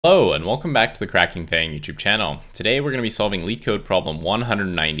Hello and welcome back to the Cracking FAANG YouTube channel. Today we're going to be solving Leetcode problem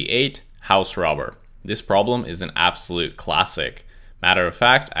 198, House Robber. This problem is an absolute classic. Matter of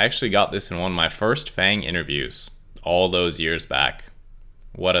fact, I actually got this in one of my first FAANG interviews all those years back.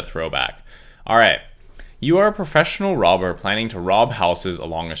 What a throwback. Alright, you are a professional robber planning to rob houses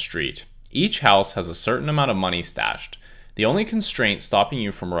along a street. Each house has a certain amount of money stashed. The only constraint stopping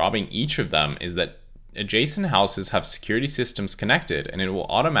you from robbing each of them is that adjacent houses have security systems connected, and it will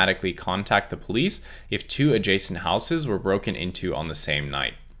automatically contact the police if two adjacent houses were broken into on the same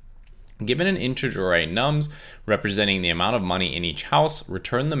night. Given an integer array nums representing the amount of money in each house,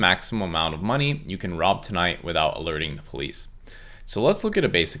 return the maximum amount of money you can rob tonight without alerting the police. So let's look at a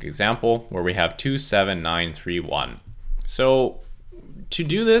basic example where we have 2, 7, 9, 3, 1. So to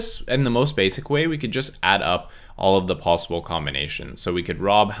do this in the most basic way, we could just add up all of the possible combinations. So we could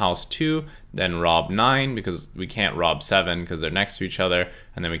rob house 2, then rob 9 because we can't rob 7 because they're next to each other,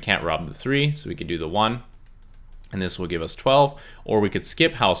 and then we can't rob the 3, so we could do the 1, and this will give us 12. Or we could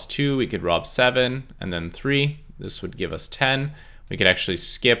skip house 2, we could rob 7 and then 3, this would give us 10. We could actually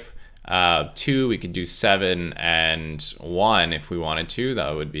skip 2, we could do 7 and 1 if we wanted to.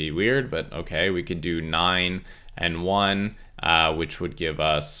 That would be weird, but okay. We could do 9 and 1, which would give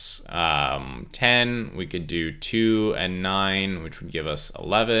us 10. We could do 2 and 9, which would give us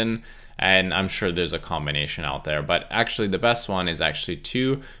 11. And I'm sure there's a combination out there, but actually the best one is actually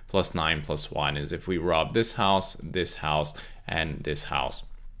 2 plus 9 plus 1 is if we rob this house, and this house.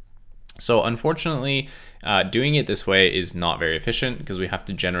 So unfortunately, doing it this way is not very efficient because we have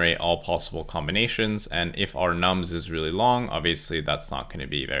to generate all possible combinations. And if our nums is really long, obviously that's not going to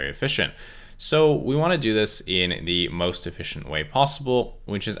be very efficient. So we want to do this in the most efficient way possible,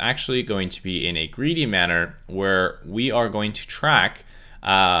 which is actually going to be in a greedy manner where we are going to track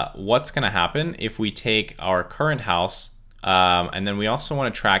what's going to happen if we take our current house, and then we also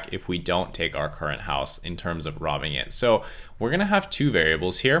want to track if we don't take our current house in terms of robbing it. So we're going to have two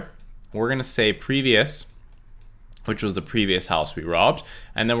variables here. We're going to say previous, which was the previous house we robbed,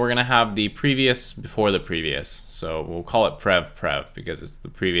 and then we're going to have the previous before the previous. So we'll call it prev because it's the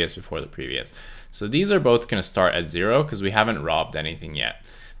previous before the previous. So these are both going to start at 0 because we haven't robbed anything yet.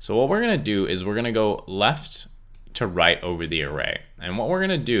 So what we're going to do is we're going to go left to right over the array. And what we're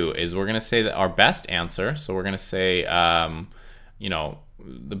going to do is we're going to say that our best answer, so we're going to say, you know,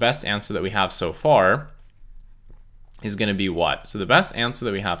 the best answer that we have so far is going to be what? So the best answer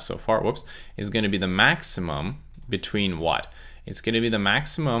that we have so far, is going to be the maximum between what? It's going to be the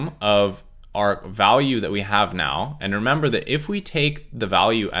maximum of our value that we have now. And remember that if we take the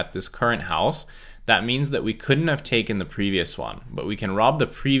value at this current house, that means that we couldn't have taken the previous one, but we can rob the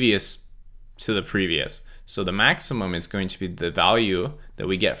previous to the previous. So the maximum is going to be the value that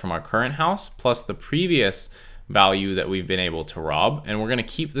we get from our current house plus the previous value that we've been able to rob. And we're going to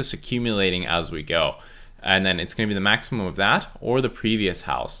keep this accumulating as we go. And then it's going to be the maximum of that or the previous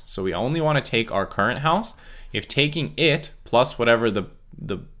house. So we only want to take our current house if taking it plus whatever the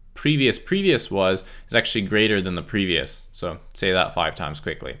previous was is actually greater than the previous. So say that 5 times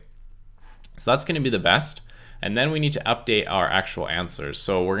quickly. So that's going to be the best. And then we need to update our actual answers.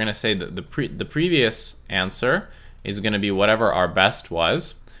 So we're going to say that the previous answer is going to be whatever our best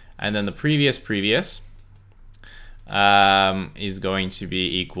was. And then the previous is going to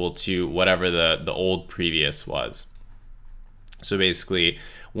be equal to whatever the old previous was. So basically,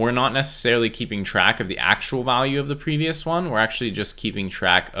 we're not necessarily keeping track of the actual value of the previous one. We're actually just keeping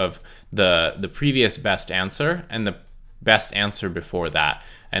track of the previous best answer and the best answer before that.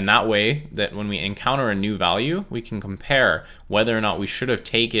 And that way that when we encounter a new value, we can compare whether or not we should have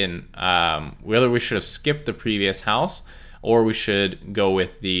taken, whether we should have skipped the previous house or we should go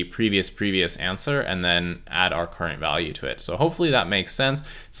with the previous answer and then add our current value to it. So hopefully that makes sense.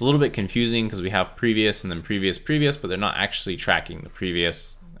 It's a little bit confusing because we have previous and then previous, but they're not actually tracking the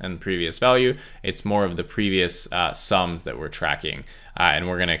previous and previous value. It's more of the previous sums that we're tracking. And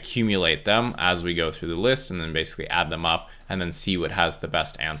we're going to accumulate them as we go through the list and then basically add them up and then see what has the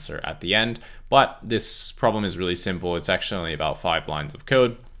best answer at the end. But this problem is really simple. It's actually only about 5 lines of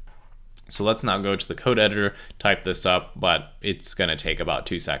code. So let's now go to the code editor, type this up, but it's going to take about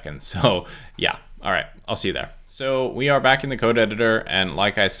 2 seconds. So yeah, all right, I'll see you there. So we are back in the code editor, and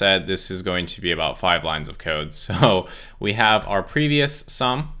like I said, this is going to be about 5 lines of code. So we have our previous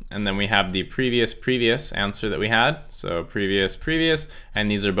sum, and then we have the previous answer that we had. So previous, and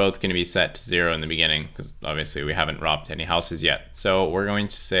these are both going to be set to 0 in the beginning because obviously we haven't robbed any houses yet. So we're going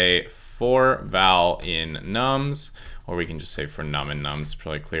to say for val in nums, or we can just say for num in nums,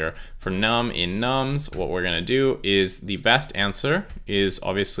 probably clear. For num in nums, what we're going to do is the best answer is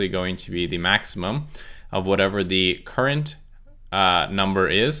obviously going to be the maximum of whatever the current number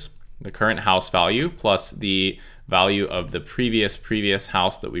is, the current house value plus the value of the previous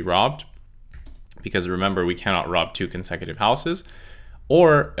house that we robbed, because remember, we cannot rob 2 consecutive houses,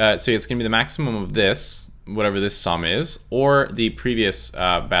 or so it's going to be the maximum of this, whatever this sum is, or the previous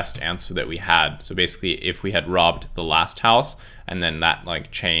best answer that we had. So basically, if we had robbed the last house and then that like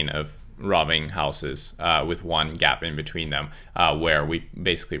chain of robbing houses with one gap in between them, where we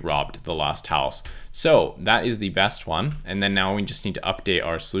basically robbed the last house. So that is the best one. And then now we just need to update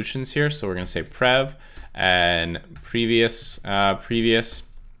our solutions here. So we're going to say prev, and previous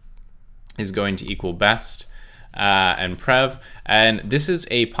is going to equal best, and prev. And this is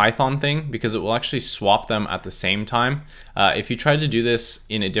a Python thing because it will actually swap them at the same time. If you tried to do this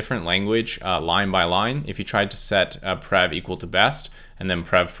in a different language, line by line, if you tried to set prev equal to best and then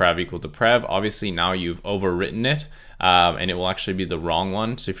prev equal to prev, obviously now you've overwritten it, and it will actually be the wrong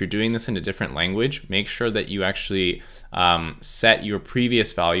one. So if you're doing this in a different language, make sure that you actually set your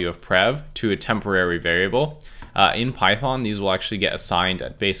previous value of prev to a temporary variable. In Python, these will actually get assigned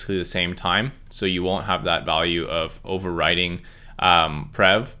at basically the same time, so you won't have that value of overwriting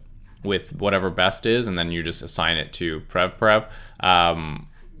prev with whatever best is, and then you just assign it to prev.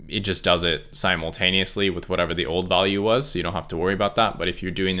 It just does it simultaneously with whatever the old value was, so you don't have to worry about that. But if you're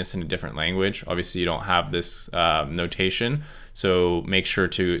doing this in a different language, obviously you don't have this notation, so make sure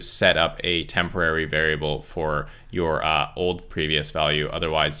to set up a temporary variable for your old previous value.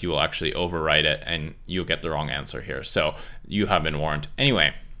 Otherwise, you will actually overwrite it and you'll get the wrong answer here. So you have been warned.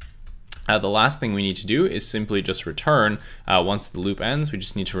 Anyway, the last thing we need to do is simply just return, once the loop ends, we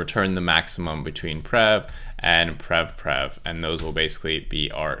just need to return the maximum between prev and prev, and those will basically be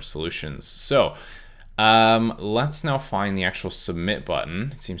our solutions. So let's now find the actual submit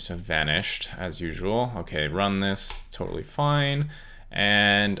button. It seems to have vanished as usual. Okay, run this, totally fine.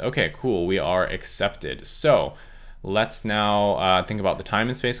 And okay, cool, we are accepted. So let's now think about the time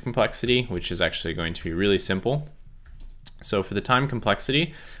and space complexity, which is actually going to be really simple. So for the time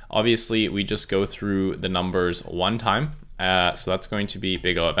complexity, obviously we just go through the numbers one time. So that's going to be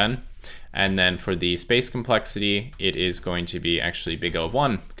big O of n. And then for the space complexity, it is going to be actually big O of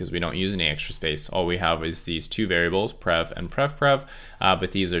 1 because we don't use any extra space. All we have is these two variables, prev and prev,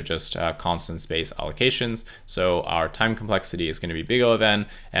 but these are just constant space allocations. So our time complexity is going to be big O of n,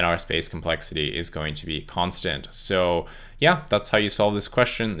 and our space complexity is going to be constant. So yeah, that's how you solve this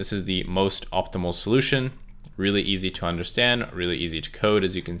question. This is the most optimal solution. Really easy to understand, really easy to code.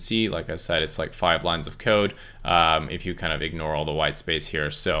 As you can see, like I said, it's like 5 lines of code if you kind of ignore all the white space here.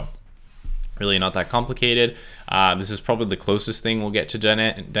 So really not that complicated. This is probably the closest thing we'll get to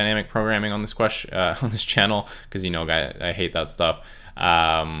dynamic programming on this question on this channel, because you know, I hate that stuff.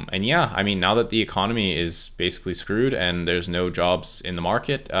 And yeah, I mean, now that the economy is basically screwed and there's no jobs in the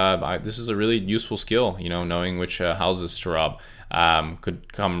market, this is a really useful skill. You know, knowing which houses to rob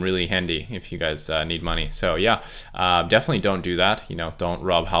could come really handy if you guys need money. So yeah, definitely don't do that. You know, don't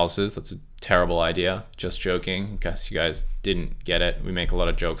rob houses. That's a terrible idea. Just joking. Guess you guys didn't get it. We make a lot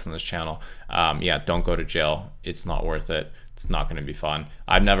of jokes on this channel. Yeah, don't go to jail. It's not worth it. It's not going to be fun.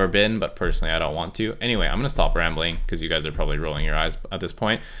 I've never been, but personally I don't want to. Anyway, I'm going to stop rambling because you guys are probably rolling your eyes at this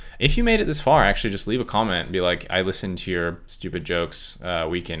point. If you made it this far, actually just leave a comment and be like, I listen to your stupid jokes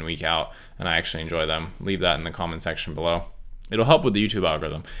week in, week out, and I actually enjoy them. Leave that in the comment section below. It'll help with the YouTube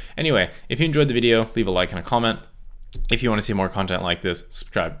algorithm. Anyway, if you enjoyed the video, leave a like and a comment. If you want to see more content like this,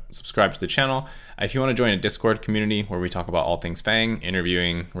 subscribe to the channel. If you want to join a Discord community where we talk about all things FAANG,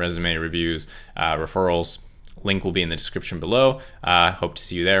 interviewing, resume reviews, referrals, link will be in the description below. Hope to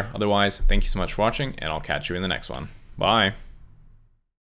see you there. Otherwise, thank you so much for watching, and I'll catch you in the next one. Bye.